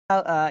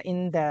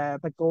in the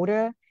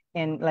pagoda,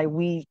 and like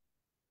we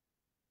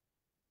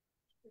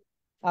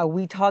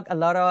talk a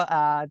lot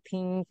of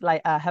things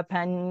like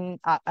happen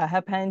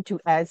to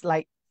us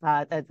like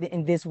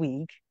in this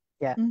week.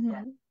 Yeah.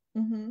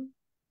 Mm-hmm.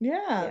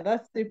 Yeah, Yeah.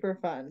 that's super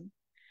fun.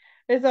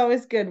 It's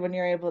always good when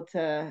you're able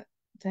to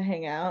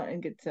hang out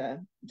and get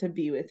to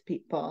be with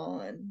people,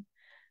 and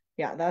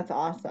yeah, that's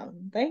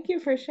awesome. Thank you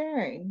for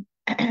sharing.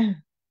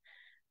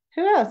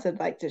 Who else would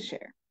like to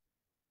share?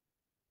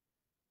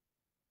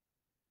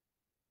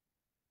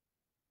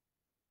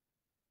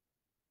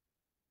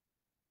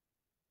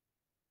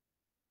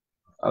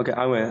 Okay,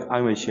 I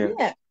will share.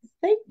 Yes,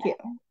 thank you.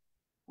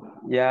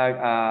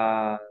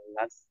 Yeah,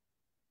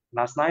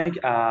 last night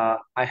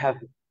I have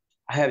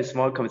a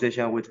small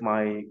conversation with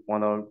my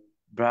one of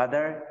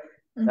brother.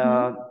 Mm-hmm.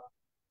 Uh,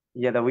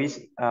 yeah, that we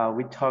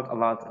talk a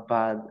lot,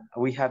 but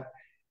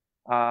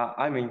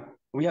I mean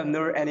we have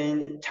no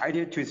any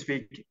title to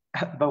speak,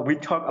 but we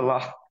talk a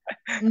lot.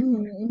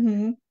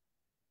 Mm-hmm.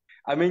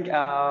 I mean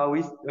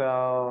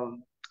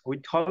we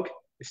talk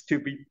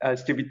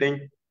stupid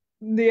thing.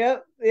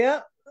 Yep,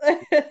 yep.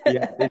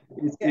 Yeah,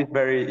 it's Yeah.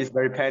 it's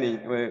very penny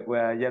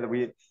where yeah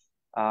we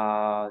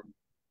uh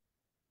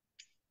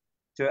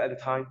so at the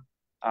time.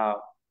 Uh,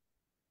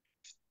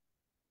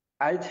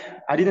 I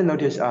I didn't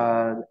notice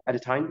at the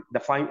time the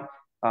fine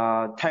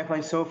time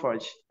flying so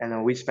fast,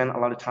 and we spent a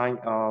lot of time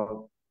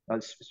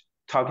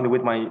talking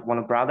with my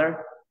one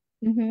brother.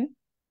 Mm-hmm.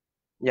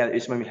 Yeah,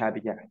 it's made me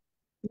happy. Yeah.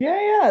 Yeah,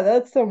 yeah,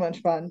 that's so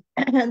much fun.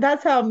 And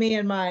that's how me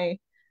and my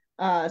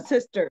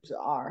sisters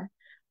are.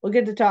 We'll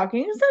get to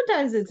talking. And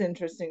sometimes it's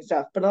interesting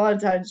stuff, but a lot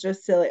of times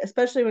just silly,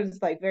 especially when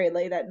it's like very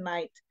late at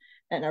night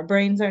and our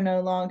brains are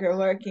no longer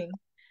working.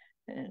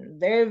 And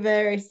very,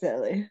 very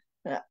silly.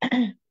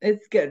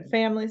 It's good.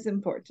 Family's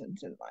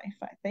important in life,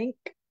 I think.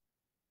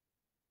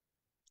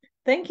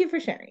 Thank you for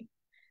sharing.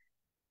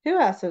 Who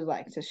else would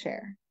like to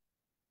share?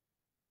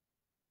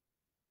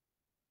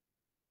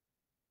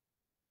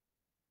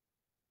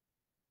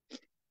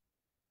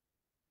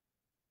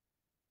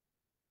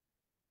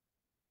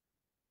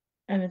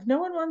 And if no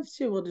one wants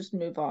to, we'll just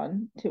move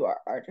on to our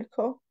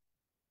article.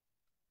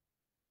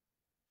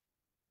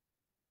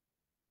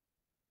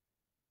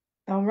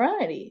 All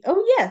righty.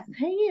 Oh, yes.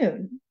 Hey,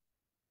 you.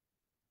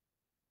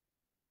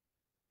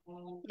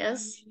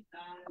 Yes.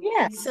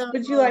 Yes. So,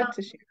 Would you like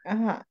to share?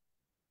 Uh-huh.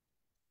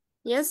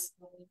 yes.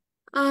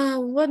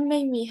 What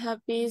made me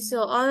happy?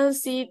 So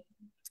honestly,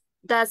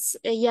 that's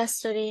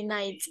yesterday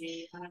night,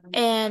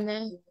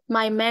 and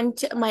my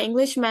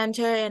English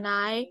mentor, and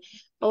I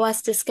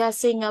was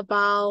discussing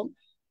about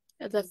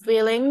the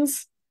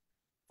feelings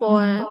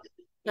Mhm. for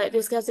like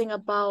discussing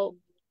about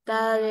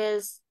that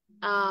is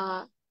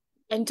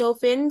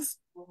endorphins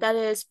that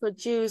is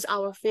produce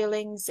our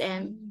feelings,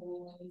 and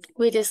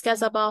we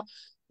discuss about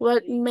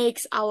what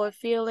makes our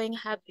feeling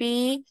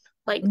happy.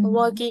 Like Mhm.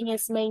 walking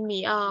is made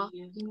me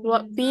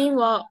what being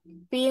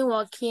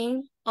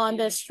walking on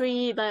the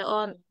street, like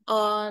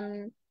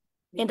on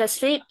in the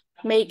street,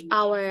 make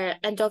our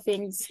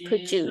endorphins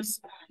produce.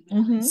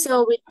 Mhm.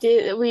 So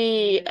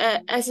we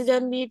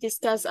accidentally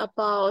discuss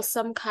about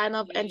some kind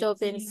of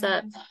endorphins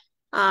that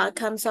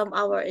comes from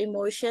our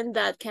emotion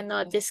that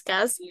cannot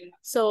discuss.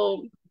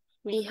 So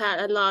we had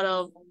a lot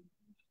of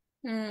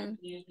mm,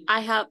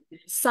 I have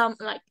some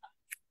like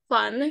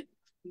fun,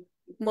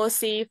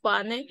 mostly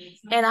fun,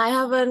 and I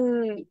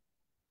haven't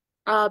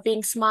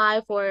been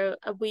smile for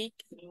a week.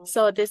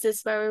 So this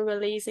is very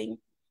releasing.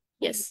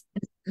 Yes.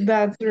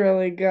 That's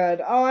really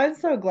good. Oh, I'm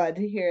so glad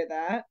to hear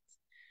that.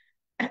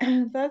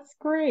 That's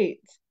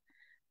great.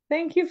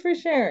 Thank you for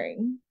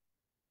sharing.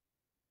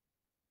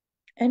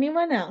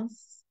 Anyone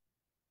else?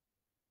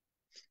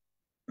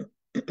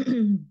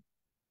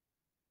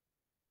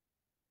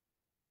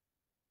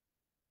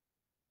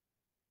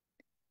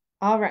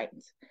 All right.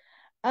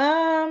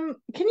 Can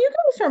you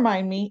guys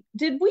remind me,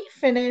 did we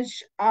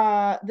finish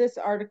this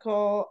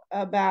article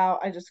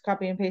about, I just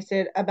copy and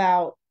pasted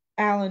about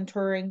Alan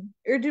Turing,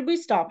 or did we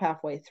stop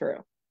halfway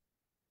through?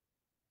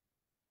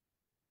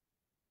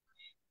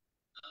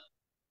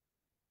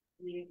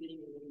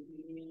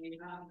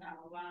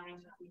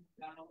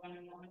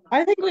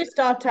 I think we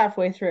stopped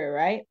halfway through,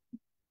 right?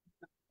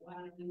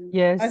 I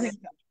Yes. think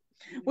so.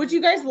 Would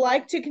you guys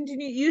like to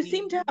continue? You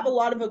seem to have a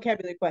lot of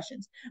vocabulary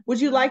questions.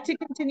 Would you like to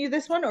continue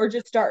this one or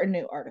just start a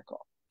new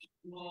article?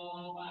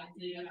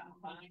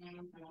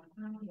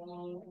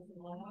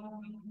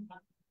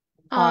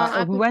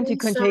 I We want to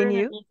prefer starting.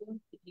 continue.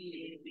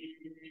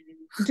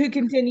 To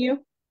continue?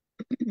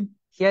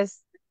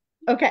 Yes.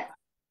 Okay.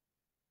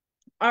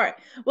 All right.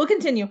 We'll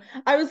continue.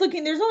 I was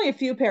looking, there's only a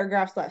few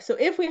paragraphs left. So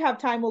if we have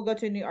time, we'll go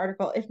to a new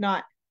article. If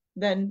not,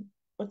 then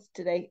what's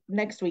today?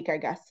 Next week, I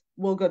guess.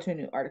 We'll go to a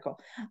new article.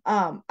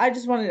 I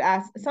just wanted to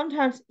ask,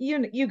 sometimes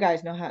you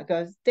guys know how it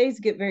goes. Days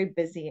get very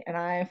busy and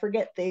I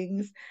forget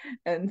things.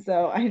 And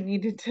so I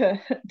needed to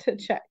to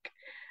check.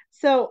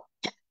 So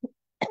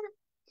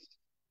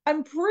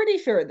I'm pretty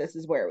sure this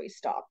is where we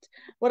stopped.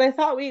 What I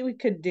thought we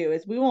could do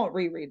is we won't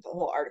reread the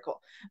whole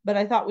article, but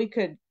I thought we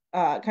could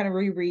kind of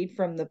reread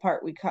from the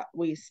part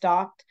we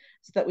stopped,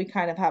 so that we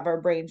kind of have our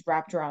brains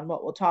wrapped around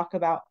what we'll talk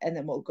about, and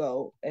then we'll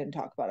go and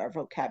talk about our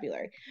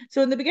vocabulary.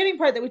 So in the beginning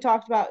part that we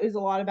talked about is a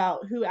lot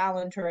about who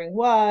Alan Turing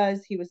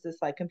was. He was this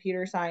like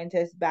computer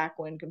scientist back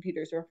when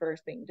computers were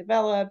first being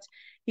developed.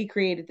 He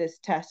created this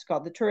test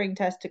called the Turing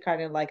test to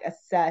kind of like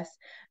assess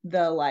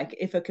the like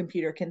if a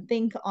computer can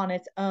think on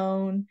its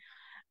own.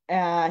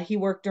 He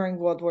worked during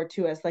World War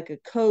II as like a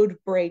code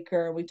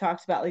breaker. We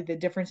talked about like the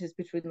differences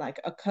between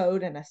like a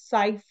code and a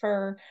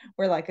cipher,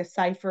 where like a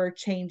cipher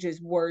changes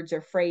words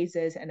or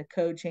phrases and a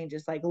code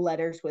changes like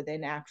letters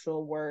within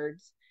actual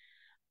words.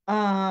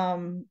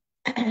 Um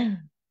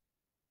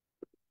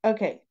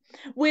okay,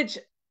 which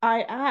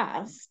I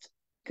asked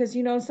because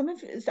some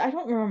of I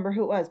don't remember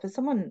who it was, but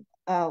someone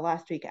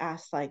last week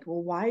asked like,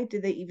 well, why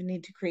did they even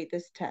need to create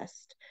this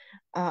test?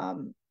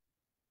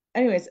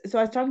 Anyways, so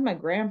I was talking to my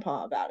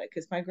grandpa about it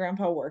because my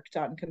grandpa worked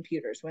on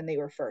computers when they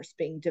were first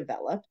being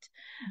developed.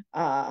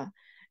 Uh,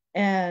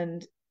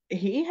 and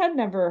he had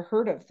never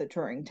heard of the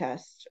Turing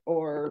test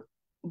or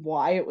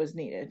why it was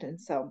needed. And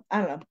so I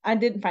don't know. I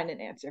didn't find an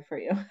answer for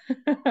you.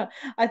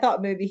 I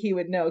thought maybe he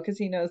would know because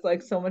he knows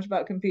like so much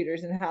about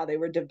computers and how they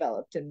were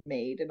developed and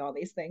made and all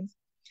these things.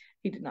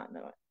 He did not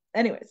know it.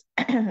 Anyways,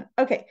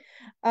 okay.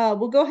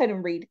 We'll go ahead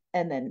and read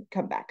and then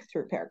come back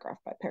through paragraph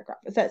by paragraph.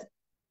 It says,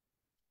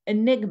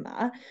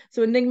 Enigma.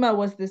 So Enigma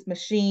was this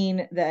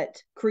machine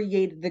that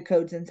created the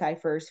codes and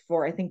ciphers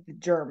for, I think, the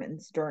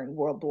Germans during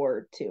World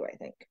War II, I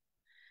think.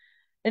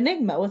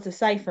 Enigma was a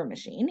cipher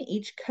machine.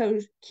 Each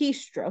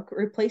keystroke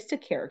replaced a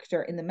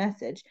character in the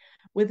message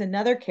with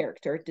another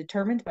character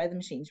determined by the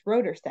machine's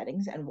rotor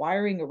settings and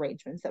wiring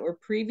arrangements that were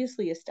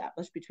previously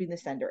established between the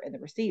sender and the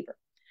receiver.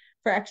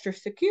 For extra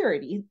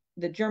security,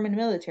 the German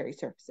military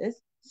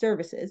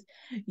services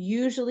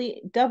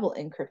usually double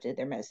encrypted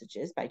their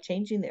messages by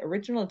changing the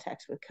original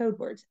text with code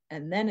words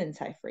and then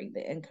enciphering the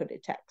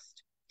encoded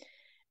text.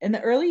 In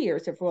the early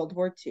years of World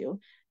War II,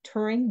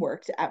 Turing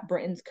worked at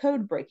Britain's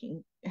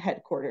code-breaking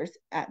headquarters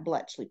at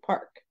Bletchley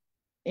Park.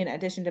 In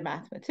addition to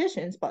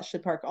mathematicians, Bletchley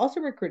Park also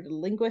recruited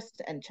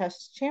linguists and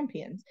chess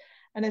champions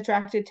and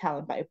attracted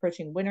talent by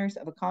approaching winners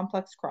of a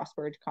complex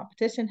crossword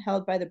competition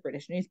held by the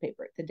British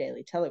newspaper, the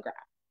Daily Telegraph.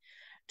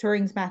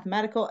 Turing's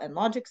mathematical and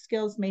logic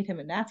skills made him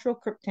a natural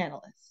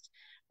cryptanalyst.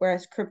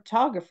 Whereas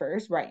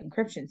cryptographers write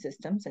encryption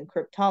systems and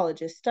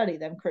cryptologists study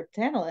them,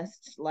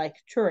 cryptanalysts like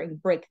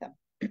Turing break them.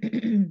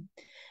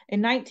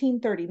 In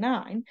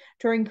 1939,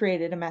 Turing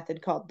created a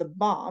method called the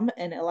bomb,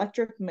 an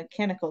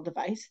electromechanical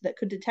device that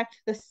could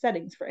detect the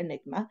settings for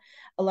Enigma,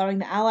 allowing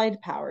the Allied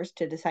powers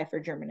to decipher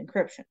German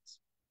encryptions.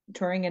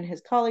 Turing and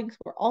his colleagues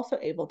were also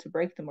able to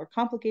break the more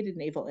complicated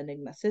naval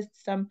Enigma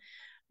system,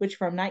 which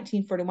from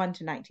 1941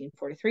 to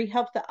 1943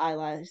 helped the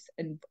Allies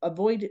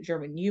avoid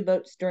German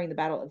U-boats during the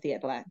Battle of the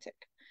Atlantic.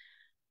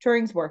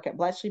 Turing's work at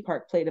Bletchley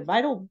Park played a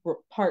vital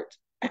part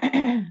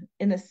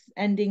in this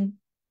ending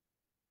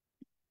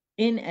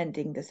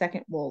the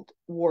Second World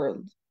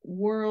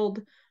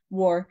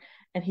War,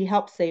 and he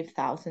helped save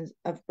thousands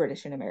of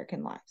British and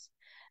American lives.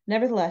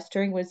 Nevertheless,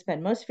 Turing would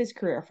spend most of his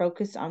career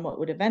focused on what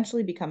would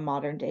eventually become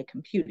modern-day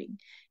computing.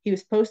 He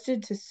was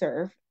posted to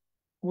serve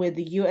with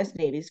the U.S.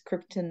 Navy's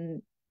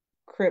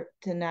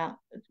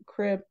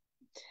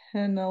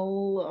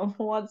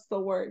what's the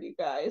word, you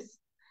guys?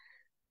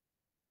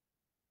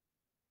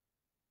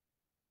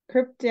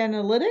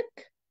 Cryptanalytic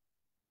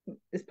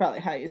is probably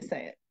how you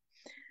say it.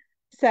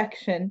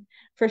 Section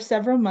for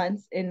several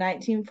months in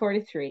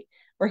 1943,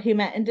 where he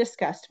met and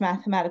discussed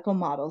mathematical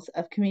models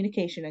of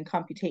communication and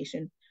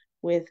computation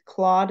with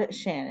Claude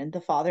Shannon,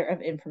 the father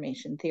of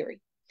information theory.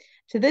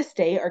 To this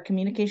day, our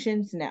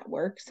communications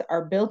networks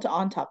are built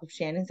on top of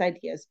Shannon's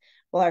ideas,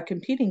 while our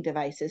computing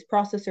devices,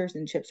 processors,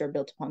 and chips are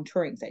built upon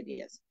Turing's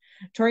ideas.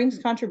 Turing's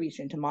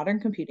contribution to modern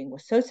computing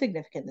was so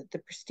significant that the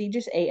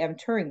prestigious A.M.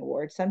 Turing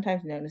Award,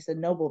 sometimes known as the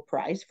Nobel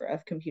Prize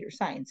of Computer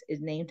Science, is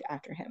named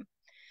after him.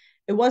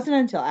 It wasn't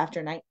until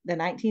after the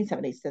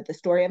 1970s that the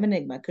story of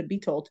Enigma could be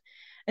told,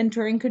 and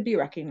Turing could be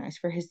recognized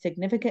for his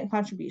significant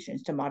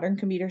contributions to modern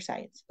computer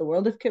science, the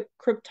world of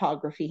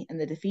cryptography, and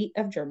the defeat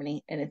of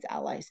Germany and its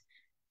allies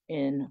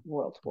in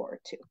World War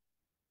II.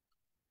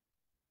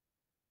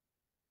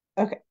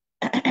 Okay,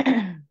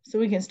 so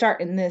we can start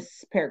in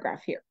this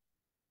paragraph here.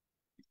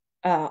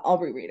 I'll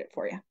reread it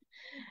for you.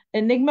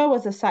 Enigma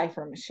was a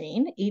cipher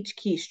machine. Each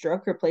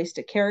keystroke replaced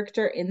a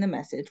character in the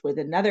message with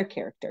another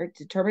character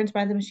determined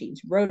by the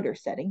machine's rotor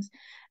settings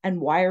and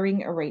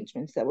wiring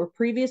arrangements that were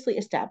previously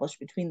established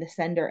between the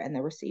sender and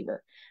the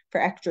receiver. For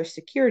extra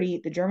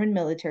security, the German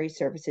military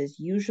services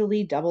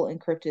usually double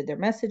encrypted their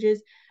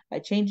messages by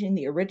changing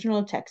the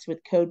original text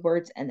with code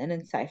words and then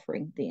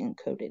enciphering the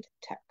encoded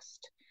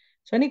text.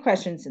 So any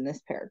questions in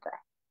this paragraph?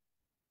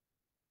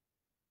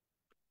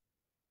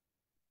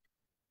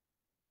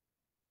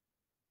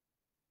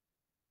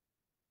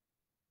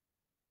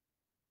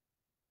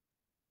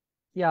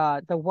 Yeah,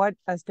 the word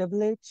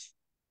establish.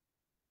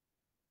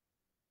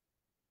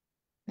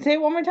 Say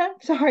it one more time.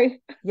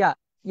 Sorry. Yeah,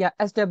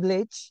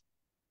 establish.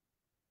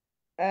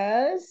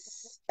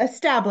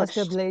 Established.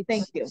 Established.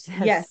 Thank you.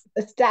 Yes. Yes,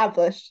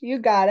 established. You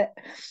got it.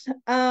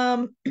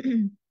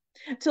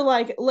 To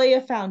like lay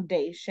a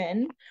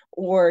foundation,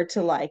 or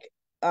to like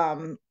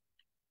uh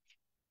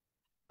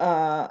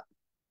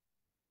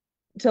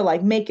to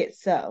like make it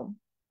so,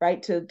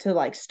 right? To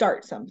like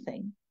start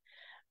something.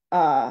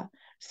 So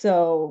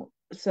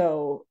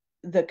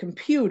the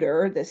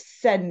computer, the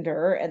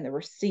sender and the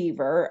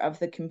receiver of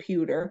the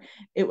computer,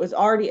 it was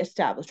already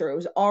established, or it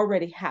was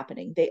already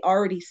happening. They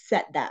already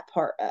set that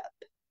part up.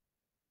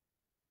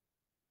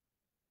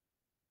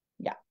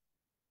 Yeah.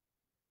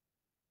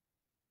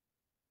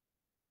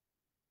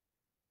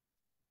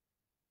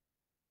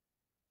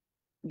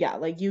 Yeah,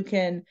 like you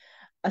can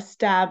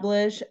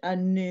establish a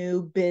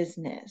new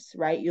business,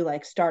 right? You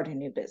like start a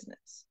new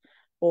business,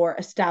 or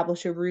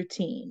establish a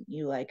routine.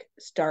 You like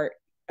start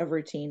a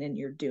routine and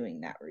you're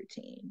doing that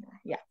routine.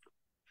 Yeah.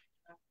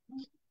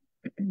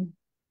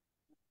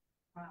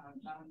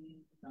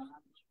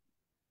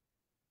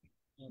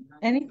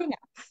 Anything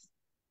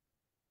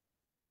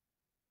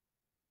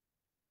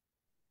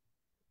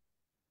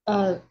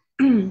else?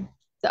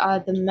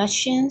 The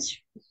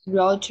machines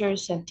router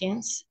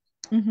settings.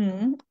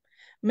 Mm-hmm.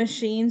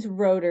 Machines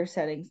rotor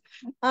settings.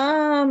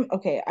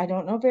 Okay, I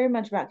don't know very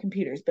much about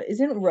computers, but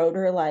isn't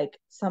rotor like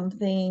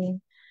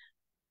something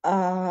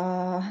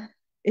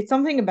it's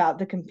something about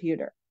the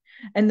computer,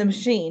 and the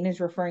machine is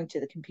referring to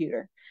the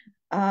computer.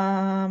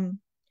 Um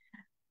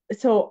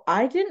so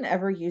I didn't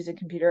ever use a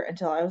computer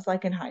until I was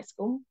like in high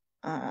school.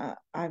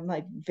 I'm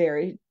like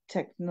very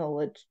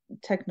technology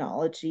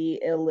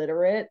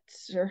illiterate,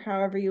 or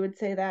however you would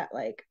say that.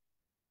 Like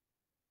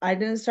I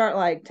didn't start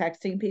like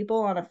texting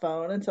people on a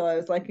phone until I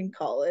was like in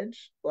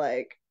college.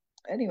 Like,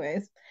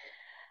 anyways,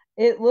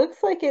 it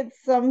looks like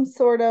it's some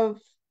sort of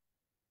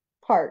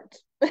part.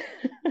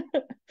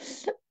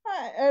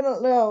 I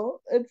don't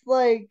know. It's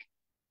like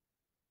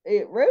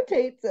it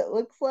rotates, it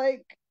looks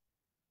like.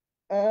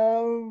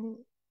 Um,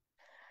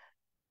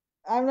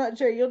 I'm not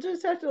sure. You'll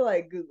just have to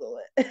like Google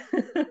it.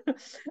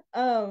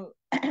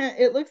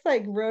 It looks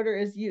like rotor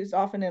is used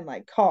often in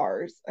like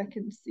cars. I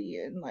can see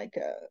in like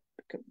a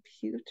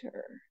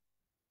computer.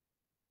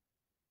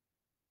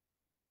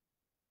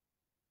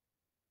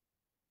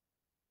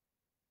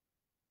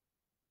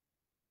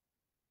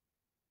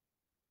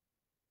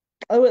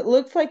 Oh, it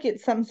looks like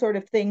it's some sort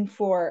of thing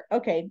for,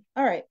 okay,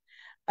 all right.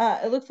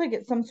 It looks like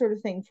it's some sort of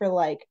thing for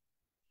like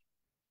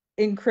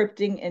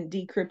encrypting and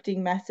decrypting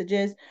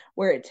messages,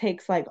 where it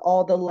takes like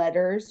all the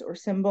letters or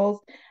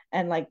symbols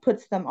and like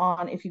puts them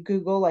on. If you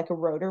Google like a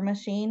rotor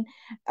machine,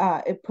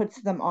 it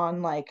puts them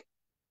on like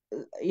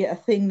a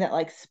thing that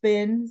like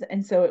spins,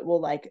 and so it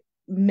will like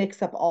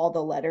mix up all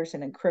the letters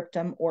and encrypt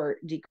them or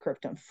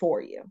decrypt them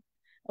for you.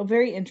 Oh,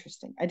 very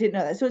interesting. I didn't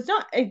know that. So it's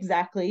not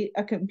exactly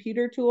a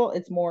computer tool,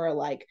 it's more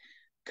like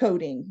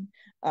coding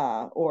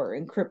or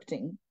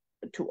encrypting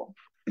tool,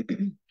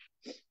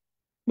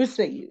 which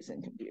they use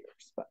in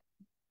computers. But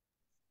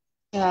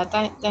Yeah,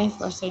 thanks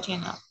for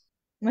setting up.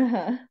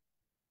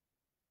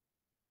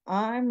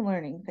 I'm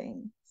learning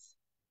things.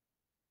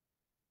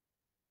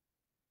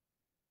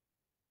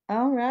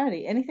 All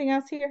righty. Anything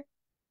else here?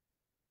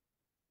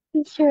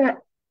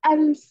 Teacher,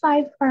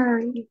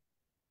 encipher.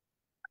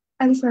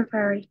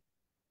 Encipher.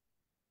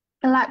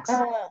 Relax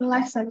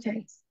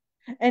sentence.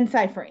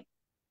 Enciphering.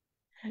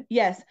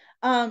 Yes.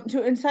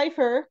 To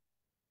encipher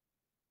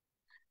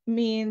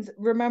means,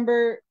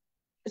 remember,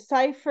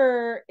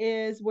 cipher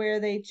is where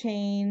they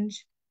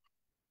change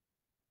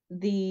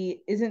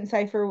isn't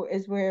cipher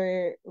is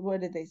where,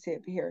 what did they say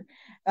up here?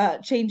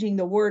 Changing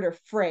the word or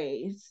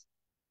phrase.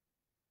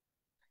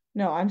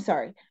 No, I'm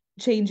sorry.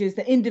 Changes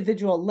the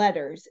individual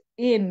letters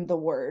in the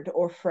word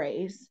or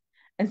phrase.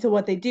 And so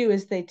what they do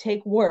is they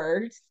take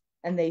words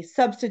and they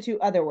substitute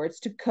other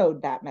words to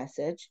code that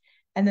message.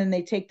 And then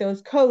they take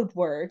those code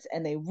words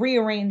and they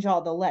rearrange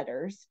all the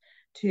letters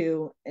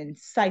to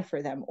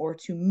encipher them, or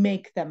to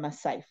make them a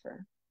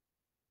cipher.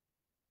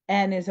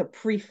 N is a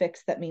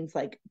prefix that means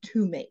like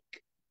to make.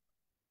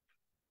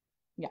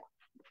 Yeah.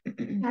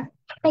 Yeah.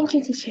 Thank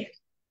you, teacher.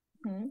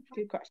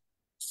 Good question.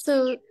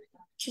 So,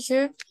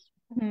 teacher,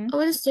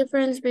 what is the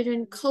difference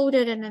between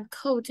coded and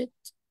encoded?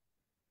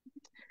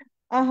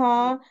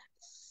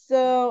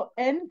 So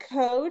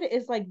encode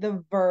is like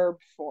the verb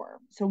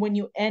form. So when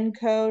you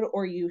encode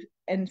or you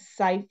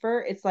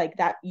encipher, it's like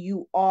that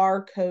you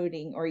are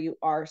coding or you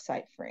are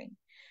ciphering.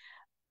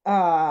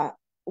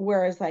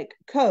 Whereas like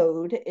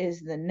code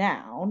is the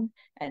noun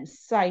and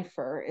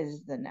cipher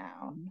is the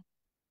noun.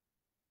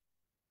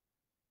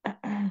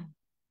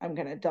 I'm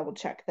gonna double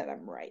check that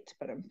I'm right,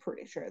 but I'm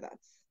pretty sure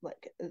that's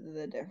like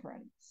the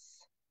difference.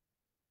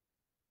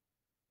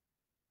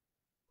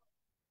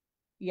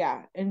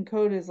 Yeah,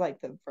 encode is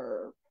like the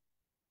verb.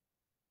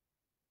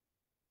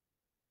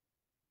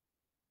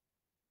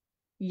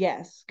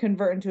 Yes,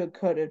 convert into a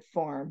coded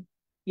form.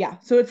 Yeah,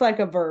 so it's like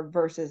a verb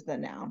versus the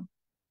noun.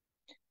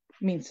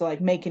 It means to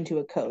like make into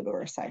a code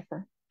or a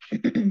cipher.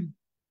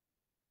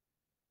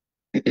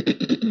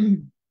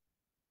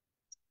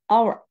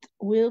 All right,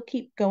 we'll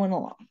keep going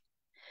along.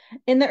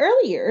 In the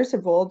early years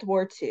of World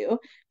War II,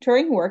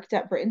 Turing worked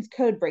at Britain's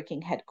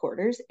code-breaking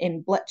headquarters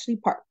in Bletchley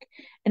Park.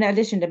 In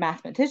addition to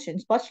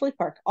mathematicians, Bletchley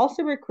Park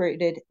also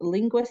recruited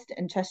linguists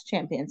and chess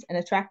champions and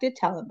attracted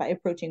talent by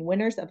approaching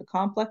winners of a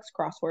complex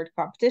crossword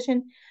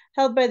competition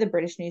held by the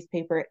British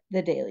newspaper,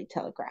 The Daily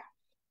Telegraph.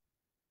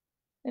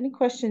 Any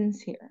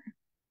questions here?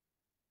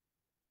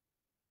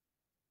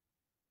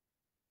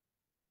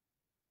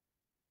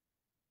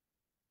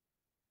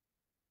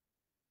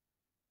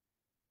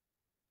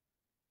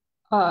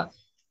 Uh,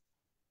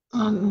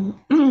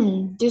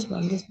 this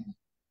one.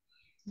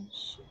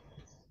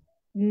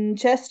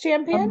 Chess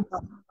champion?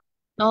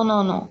 No.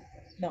 No.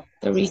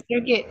 The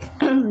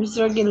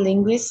resurgent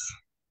linguist.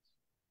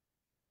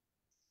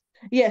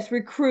 Yes,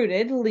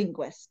 recruited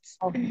linguists.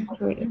 Oh,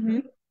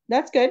 recruited.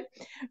 That's good.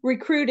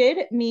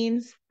 Recruited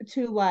means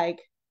to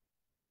like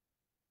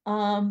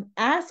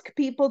ask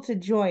people to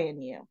join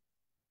you.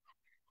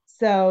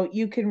 So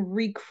you can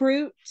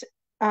recruit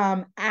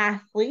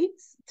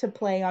athletes to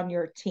play on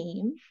your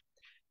team,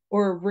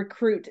 or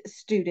recruit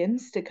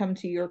students to come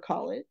to your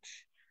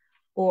college,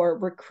 or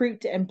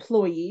recruit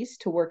employees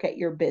to work at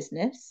your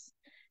business.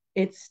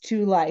 It's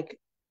to like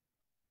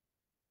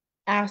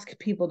ask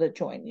people to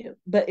join you,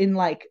 but in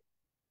like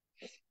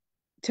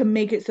to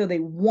make it so they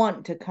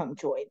want to come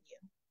join you.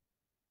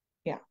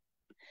 Yeah.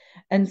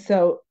 And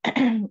so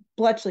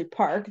Bletchley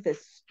Park,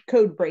 this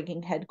code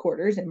breaking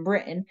headquarters in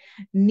Britain,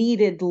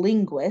 needed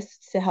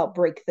linguists to help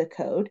break the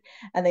code.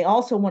 And they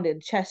also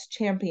wanted chess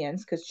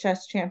champions, because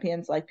chess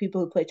champions, like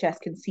people who play chess,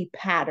 can see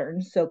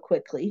patterns so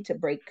quickly to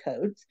break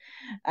codes.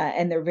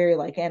 And they're very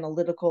like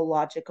analytical,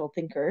 logical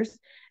thinkers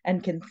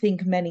and can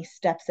think many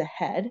steps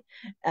ahead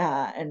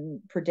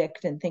and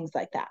predict and things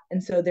like that.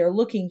 And so they're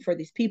looking for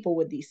these people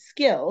with these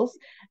skills.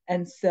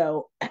 And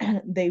so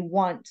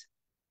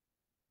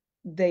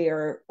they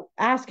are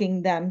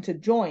asking them to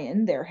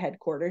join their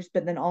headquarters,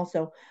 but then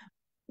also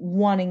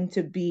wanting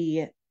to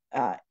be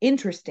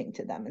interesting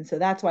to them. And so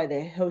that's why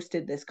they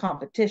hosted this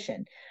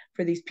competition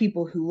for these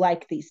people who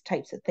like these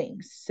types of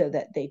things so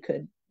that they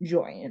could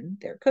join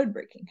their code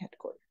breaking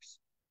headquarters.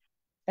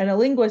 And a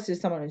linguist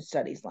is someone who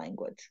studies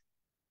language.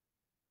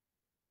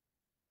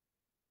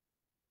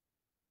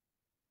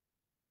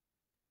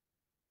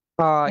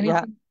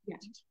 Yeah.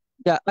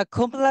 Yeah, a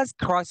complex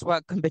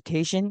crossword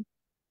competition.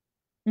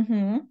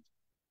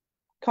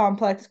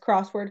 Complex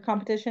crossword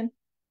competition.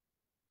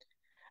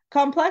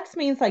 Complex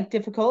means like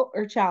difficult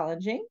or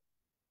challenging.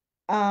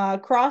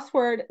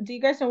 Crossword, do you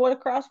guys know what a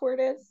crossword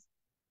is?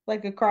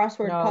 Like a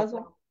crossword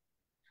puzzle?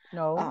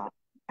 No.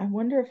 I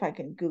wonder if I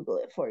can Google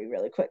it for you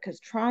really quick, because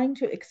trying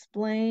to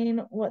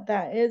explain what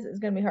that is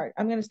going to be hard.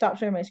 I'm going to stop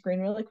sharing my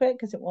screen really quick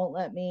because it won't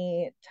let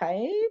me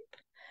type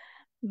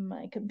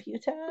my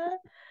computer.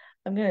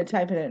 I'm going to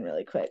type it in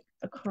really quick.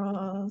 A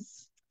crossword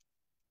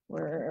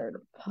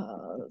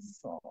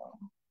puzzle.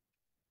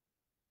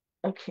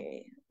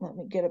 Okay, let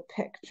me get a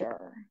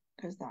picture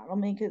because that'll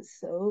make it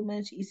so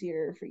much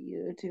easier for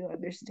you to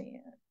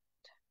understand.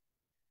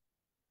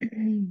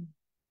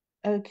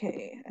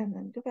 Okay, and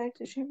then go back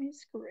to share my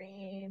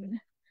screen.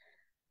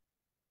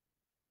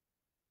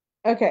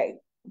 Okay,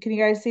 can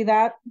you guys see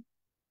that?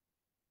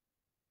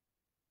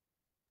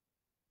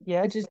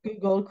 Yes. I just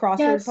Googled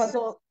crossword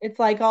puzzle. It's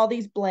like all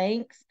these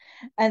blanks,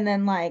 and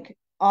then like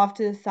off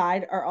to the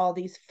side are all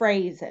these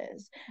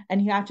phrases,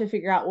 and you have to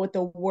figure out what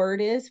the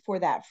word is for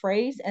that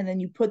phrase, and then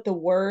you put the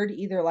word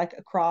either like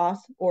across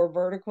or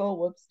vertical.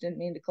 Whoops, didn't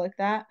mean to click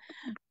that.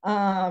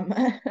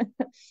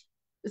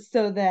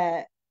 So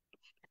that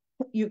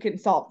you can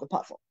solve the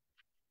puzzle.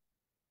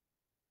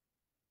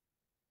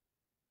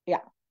 Yeah.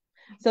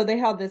 So they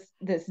had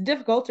this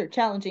difficult or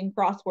challenging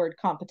crossword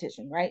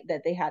competition, right?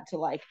 That they had to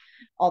like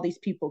all these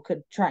people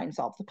could try and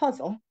solve the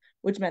puzzle,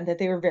 which meant that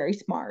they were very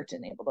smart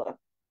and able to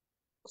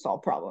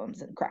solve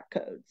problems and crack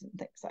codes and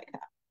things like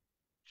that.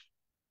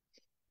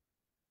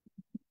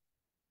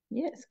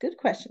 Yes, good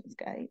questions,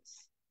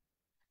 guys.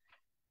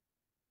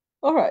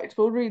 All right,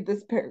 we'll read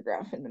this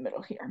paragraph in the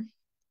middle here.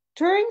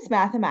 Turing's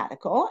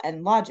mathematical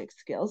and logic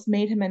skills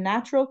made him a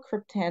natural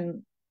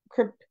cryptanalyst.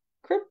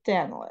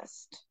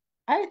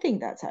 I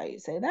think that's how you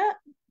say that.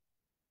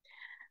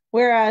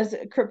 Whereas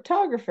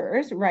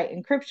cryptographers write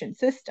encryption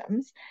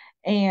systems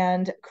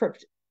and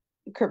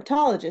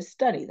cryptologists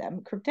study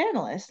them,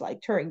 cryptanalysts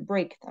like Turing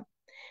break them.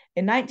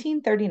 In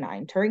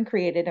 1939, Turing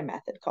created a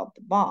method called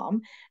the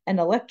bomb, an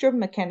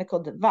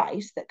electromechanical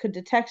device that could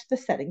detect the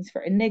settings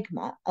for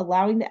Enigma,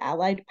 allowing the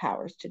Allied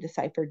powers to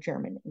decipher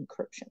German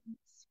encryptions.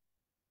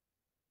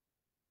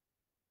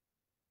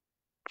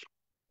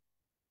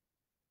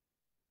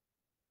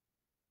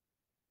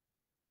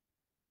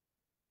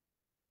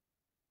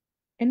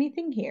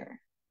 Anything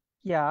here?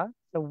 Yeah.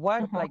 So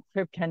what like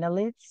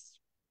cryptanalysts?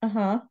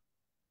 Hang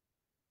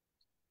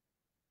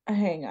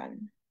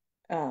on.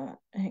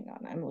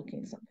 I'm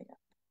looking something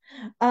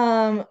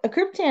up. A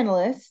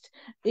cryptanalyst,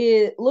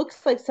 it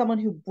looks like someone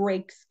who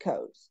breaks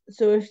codes.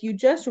 So if you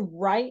just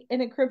write an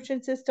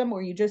encryption system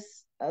or you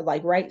just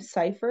like write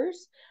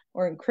ciphers,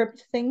 or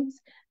encrypt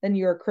things, then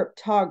you're a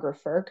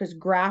cryptographer, because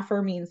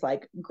grapher means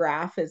like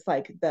graph is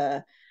like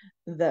the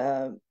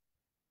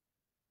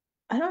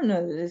I don't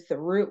know that it's the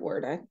root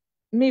word.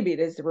 Maybe it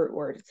is the root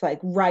word. It's like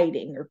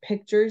writing or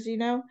pictures,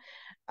 and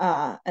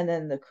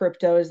then the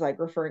crypto is like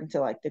referring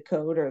to like the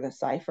code or the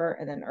cipher,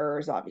 and then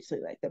is obviously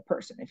like the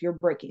person. If you're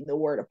breaking the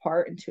word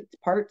apart into its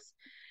parts,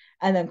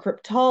 and then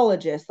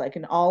cryptologist, like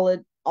an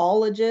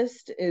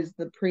ologist is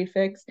the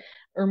prefix,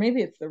 or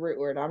maybe it's the root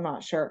word. I'm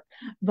not sure,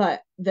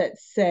 but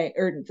that's say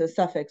or the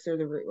suffix or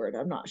the root word.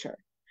 I'm not sure.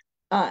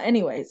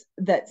 Anyways,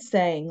 that's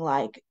saying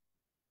like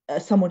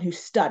someone who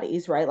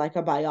studies, right? Like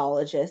a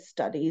biologist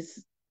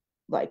studies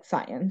like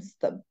science,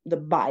 the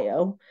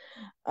bio,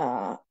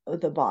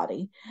 the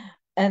body,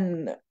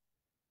 and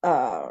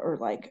or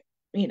like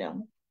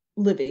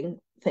living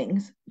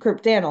things.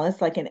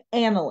 Cryptanalyst, like an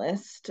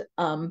analyst,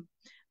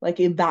 like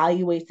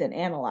evaluates and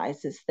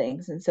analyzes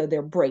things, and so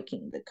they're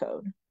breaking the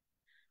code.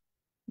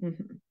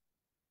 Mm-hmm.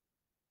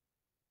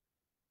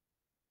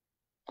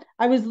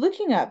 I was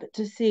looking up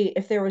to see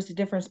if there was a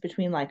difference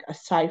between like a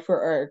cipher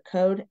or a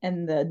code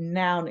and the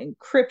noun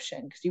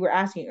encryption, because you were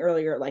asking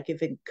earlier, like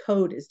if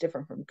encode is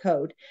different from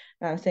code,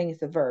 and I'm saying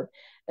it's a verb.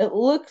 It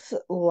looks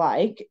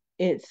like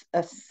it's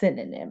a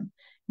synonym,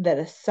 that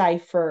a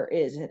cipher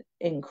is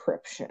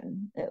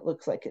encryption. It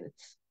looks like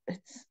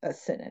it's a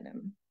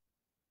synonym.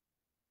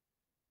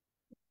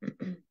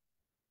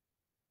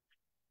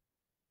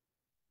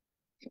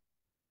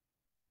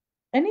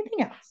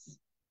 Anything else?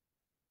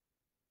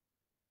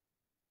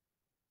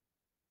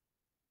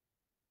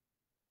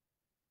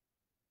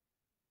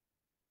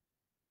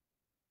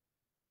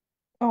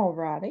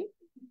 Alrighty,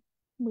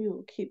 we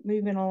will keep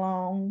moving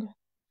along.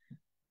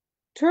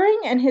 Turing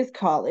and his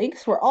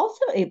colleagues were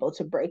also able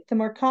to break the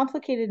more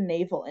complicated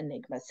naval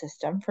Enigma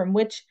system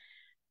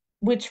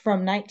which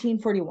from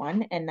 1941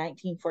 and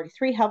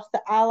 1943 helps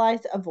the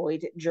Allies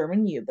avoid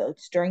German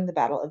U-boats during the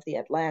Battle of the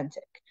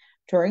Atlantic.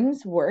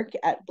 Turing's work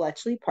at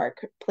Bletchley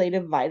Park played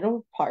a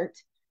vital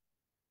part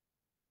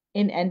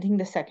in ending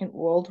the Second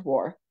World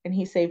War, and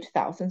he saved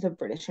thousands of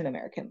British and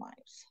American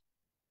lives.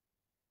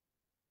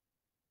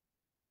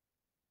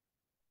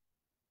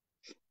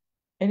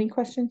 Any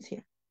questions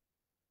here?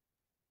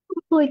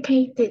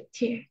 Complicated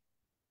here.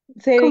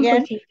 Say it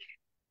again.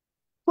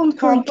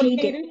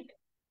 Complicated.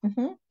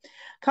 Mm-hmm.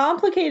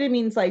 Complicated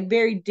means like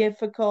very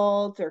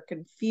difficult or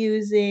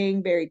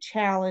confusing, very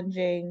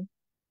challenging.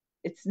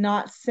 It's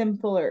not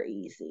simple or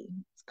easy.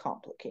 It's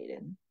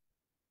complicated.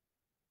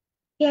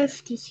 Yes,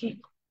 teacher.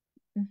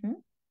 Mm-hmm.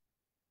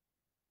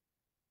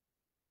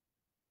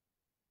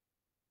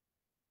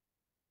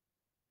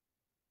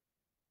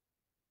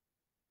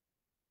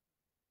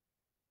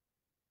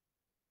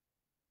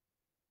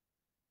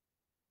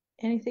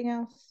 Anything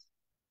else?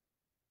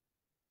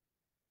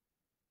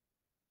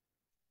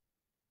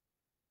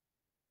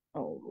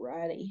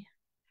 Alrighty.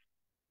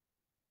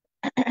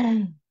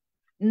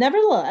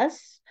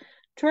 Nevertheless,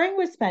 Turing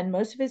would spend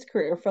most of his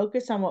career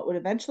focused on what would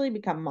eventually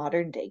become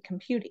modern day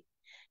computing.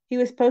 He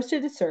was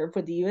posted to serve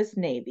with the U.S.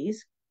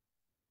 Navy's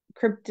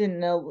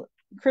kryptonalytic.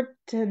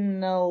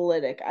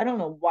 I don't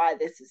know why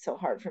this is so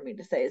hard for me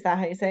to say. Is that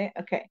how you say it?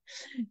 Okay.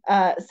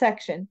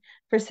 Section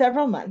for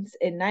several months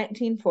in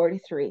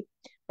 1943,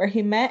 where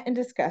he met and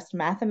discussed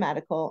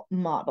mathematical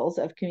models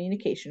of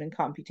communication and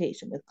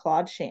computation with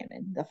Claude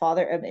Shannon, the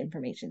father of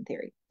information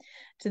theory.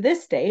 To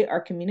this day,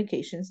 our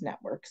communications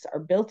networks are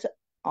built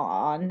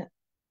on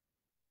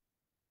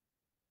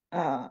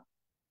top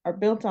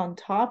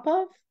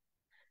of.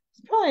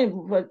 It's probably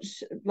what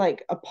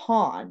like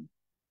upon.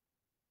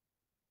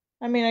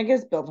 I mean, I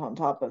guess built on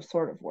top of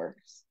sort of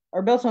works,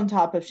 or built on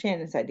top of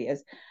Shannon's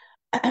ideas,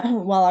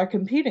 while our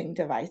computing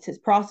devices,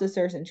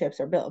 processors, and chips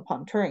are built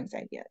upon Turing's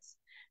ideas.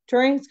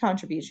 Turing's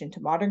contribution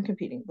to modern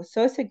computing was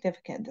so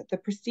significant that the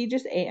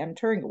prestigious A.M.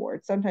 Turing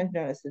Award, sometimes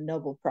known as the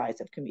Nobel Prize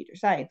of Computer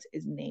Science,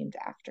 is named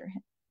after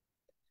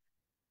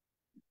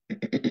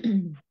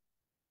him.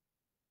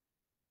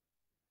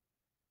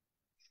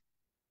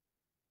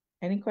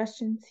 Any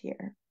questions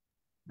here?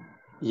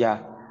 Yeah.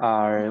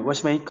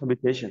 What's my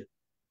computation?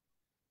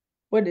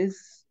 What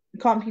is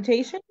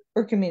computation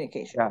or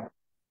communication? Yeah.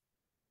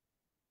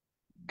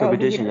 Oh,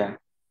 Computation. here.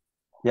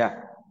 Yeah.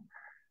 Yeah.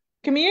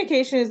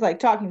 Communication is like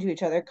talking to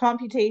each other. No,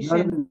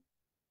 Computation,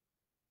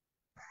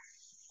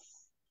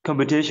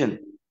 computation.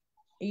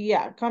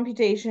 yeah,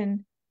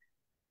 computation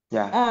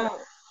Yeah.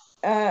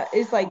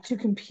 is like to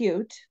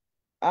compute,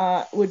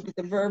 would be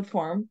the verb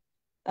form,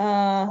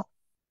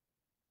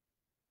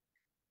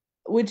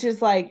 which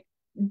is like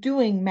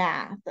doing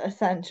math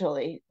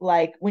essentially.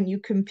 Like when you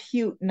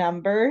compute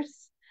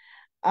numbers,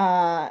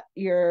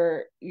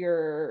 you're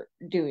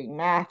doing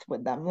math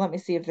with them. Let me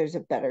see if there's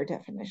a better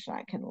definition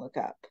I can look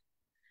up.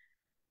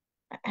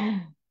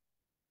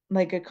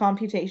 Like a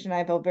computation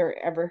I've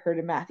ever heard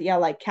of math. Yeah,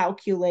 like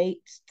calculate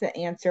to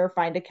answer,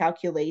 find a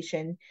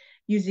calculation,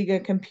 using a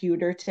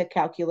computer to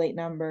calculate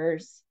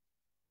numbers.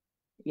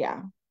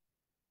 Yeah.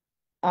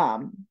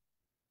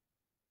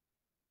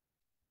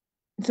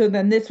 So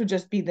then this would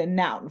just be the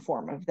noun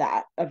form of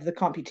that, of the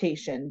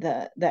computation,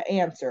 the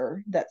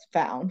answer that's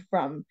found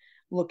from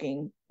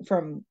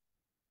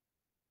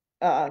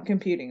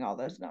computing all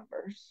those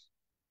numbers.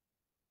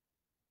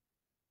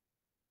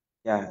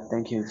 Yeah,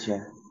 thank you,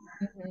 Chair.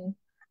 Mm-hmm.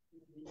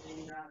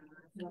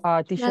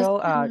 To Yes.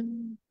 show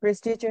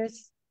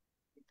prestigious.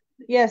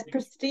 Yes,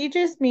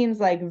 prestigious means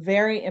like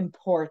very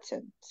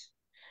important,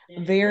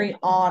 very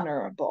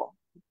honorable.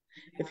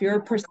 If you're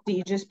a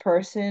prestigious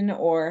person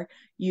or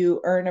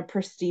you earn a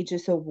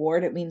prestigious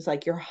award, it means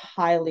like you're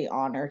highly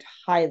honored,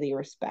 highly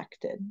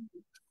respected.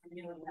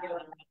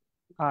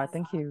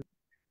 Thank you.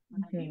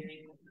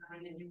 Mhm.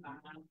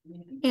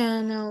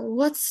 And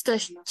what's the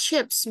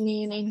chips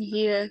mean in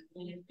here?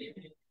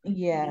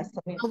 Yes,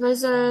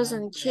 Officers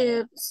and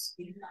chips.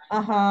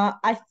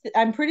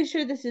 I'm pretty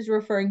sure this is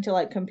referring to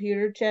like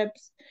computer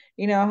chips.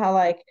 You know how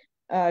like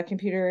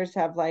computers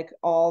have like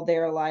all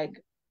their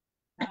like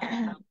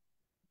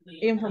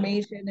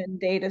information and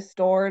data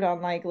stored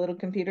on like little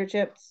computer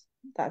chips.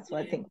 That's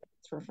what I think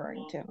it's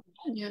referring to.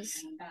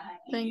 Yes.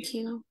 Thank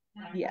you.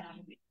 Yeah,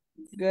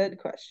 good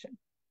question.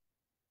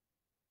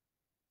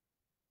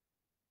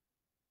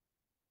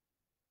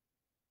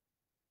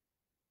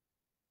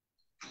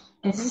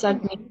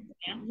 Significant.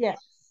 Yes.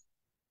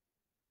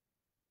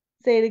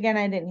 Say it again.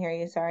 I didn't hear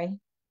you. Sorry.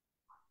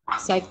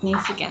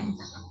 Significant.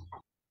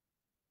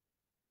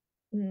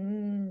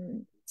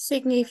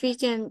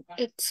 Significant.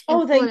 It's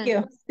Oh, thank important.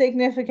 you.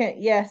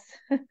 Significant. Yes.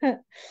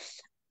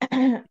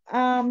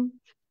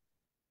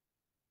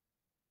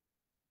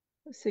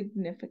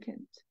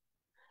 Significant.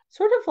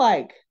 Sort of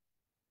like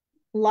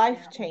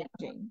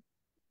life-changing.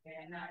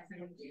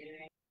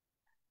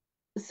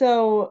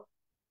 So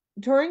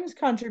Turing's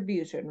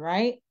contribution,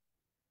 right?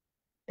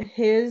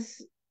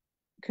 His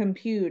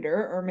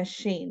computer or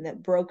machine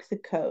that broke the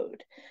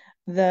code,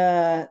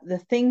 the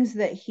things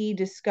that he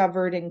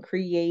discovered and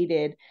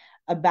created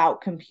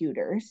about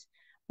computers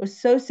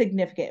was so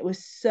significant. It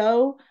was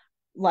so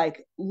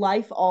like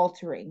life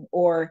altering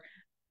or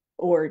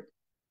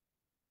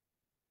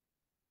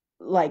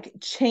like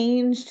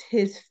changed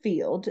his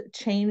field,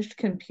 changed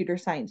computer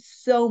science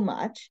so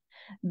much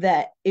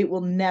that it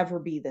will never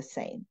be the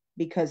same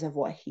because of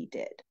what he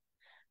did.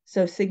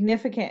 So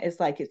significant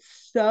is like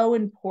it's so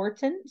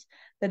important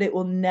that it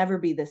will never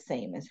be the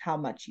same as how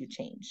much you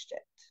changed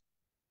it.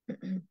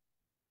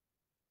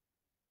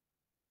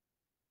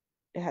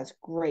 It has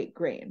great,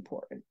 great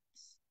importance.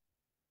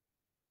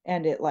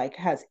 And it like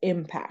has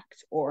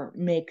impact or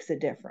makes a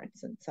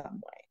difference in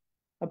some way,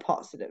 a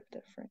positive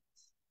difference.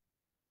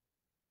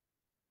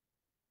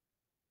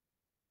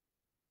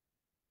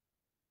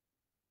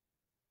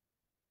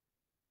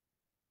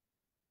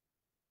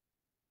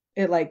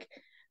 It like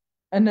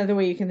another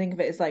way you can think of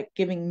it is like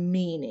giving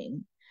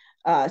meaning.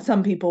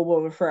 Some people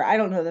will refer, I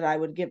don't know that I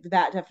would give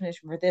that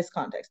definition for this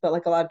context, but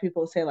like a lot of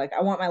people say, like,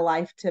 I want my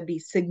life to be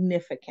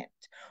significant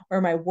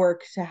or my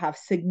work to have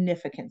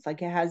significance,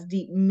 like it has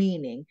deep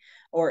meaning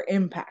or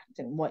impact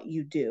in what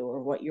you do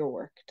or what your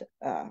work,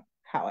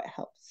 how it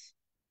helps.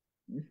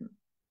 Mm-hmm.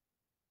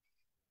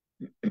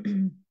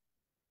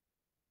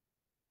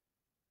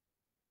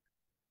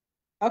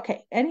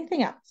 Okay,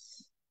 anything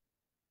else?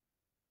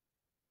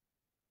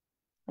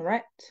 All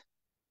right.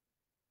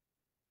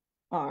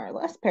 Our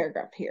last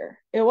paragraph here.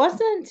 It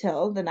wasn't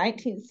until the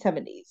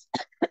 1970s,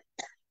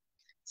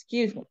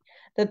 excuse me,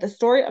 that the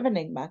story of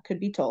Enigma could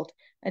be told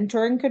and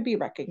Turing could be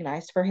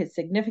recognized for his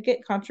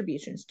significant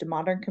contributions to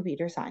modern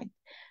computer science,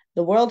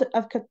 the world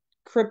of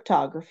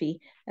cryptography,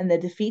 and the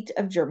defeat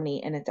of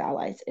Germany and its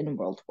allies in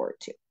World War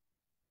II.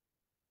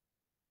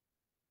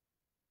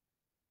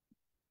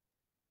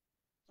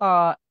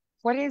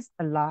 What is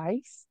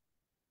allies?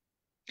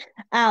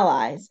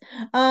 Allies.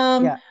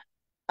 Yeah.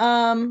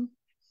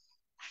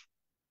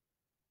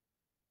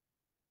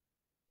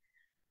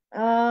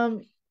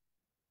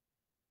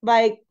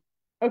 Like,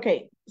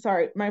 okay,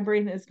 sorry, my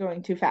brain is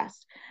going too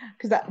fast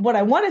because what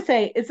I want to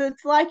say is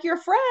it's like your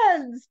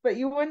friends, but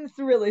you wouldn't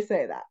really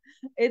say that.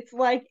 It's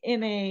like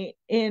in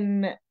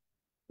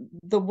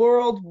the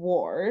world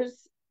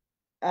wars,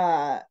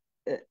 uh,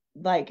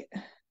 like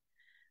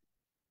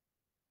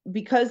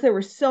because there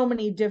were so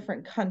many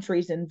different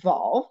countries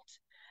involved,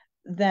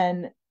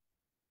 then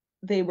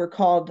they were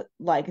called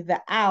like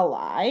the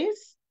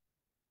Allies,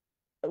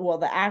 well,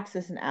 the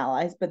Axis and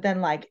allies, but then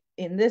like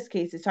in this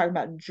case, it's talking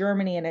about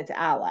Germany and its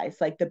allies,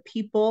 like the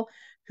people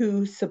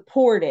who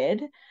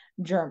supported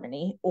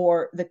Germany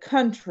or the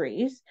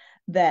countries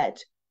that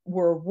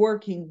were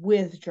working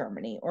with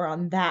Germany or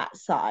on that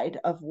side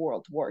of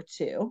World War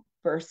II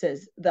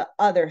versus the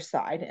other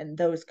side and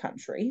those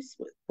countries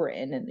with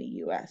Britain and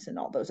the US and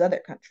all those other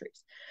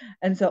countries.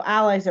 And so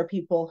allies are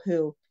people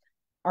who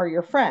are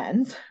your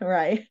friends,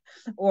 right?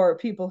 Or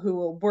people who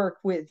will work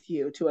with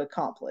you to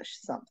accomplish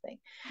something.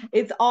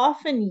 It's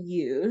often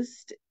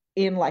used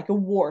in like a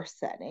war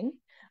setting,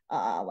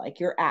 like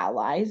your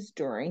allies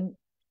during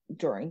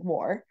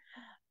war.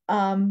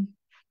 I'm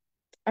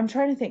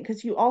trying to think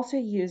because you also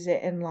use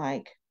it in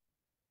like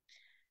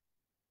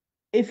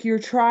if you're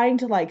trying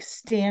to like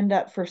stand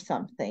up for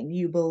something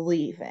you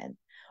believe in,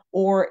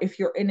 or if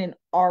you're in an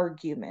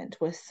argument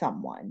with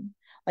someone,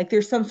 like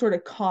there's some sort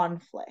of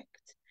conflict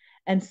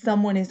and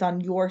someone is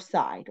on your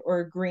side or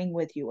agreeing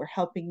with you or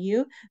helping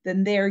you,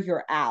 then they're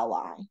your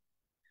ally.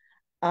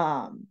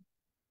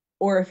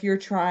 Or if you're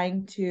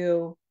trying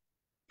to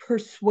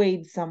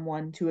persuade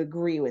someone to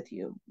agree with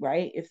you,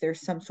 right? If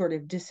there's some sort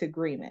of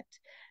disagreement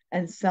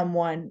and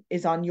someone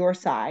is on your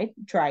side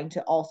trying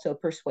to also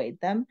persuade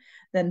them,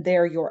 then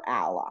they're your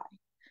ally.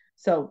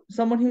 So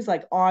someone who's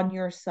like on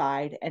your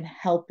side and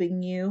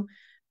helping you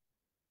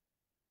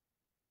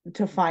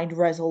to find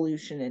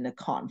resolution in a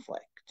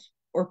conflict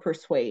or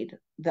persuade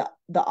the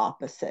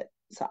opposite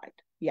side.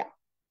 Yeah.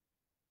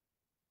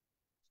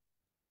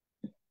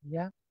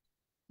 Yeah.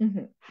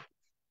 Mm-hmm.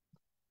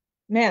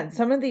 Man,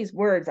 some of these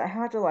words I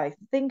had to like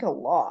think a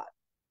lot.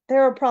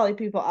 There are probably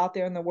people out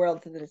there in the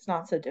world that it's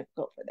not so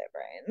difficult for their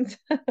brains.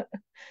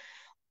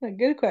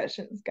 Good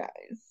questions,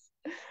 guys.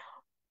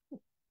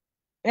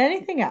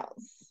 Anything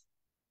else?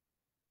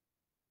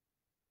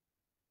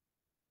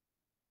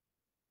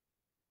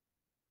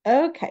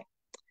 Okay.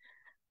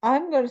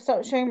 I'm going to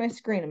start sharing my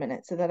screen a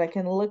minute so that I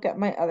can look at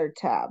my other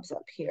tabs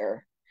up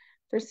here.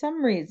 For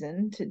some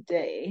reason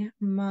today,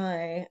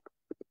 my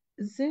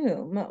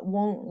Zoom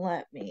won't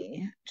let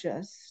me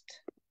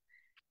just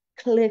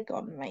click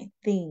on my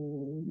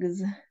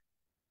things.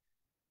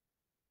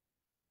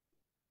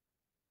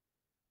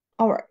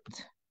 All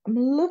right. I'm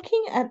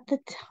looking at the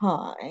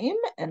time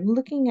and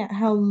looking at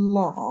how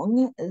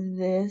long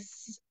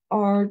this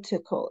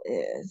article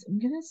is. I'm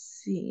going to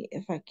see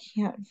if I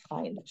can't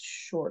find a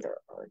shorter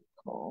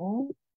article.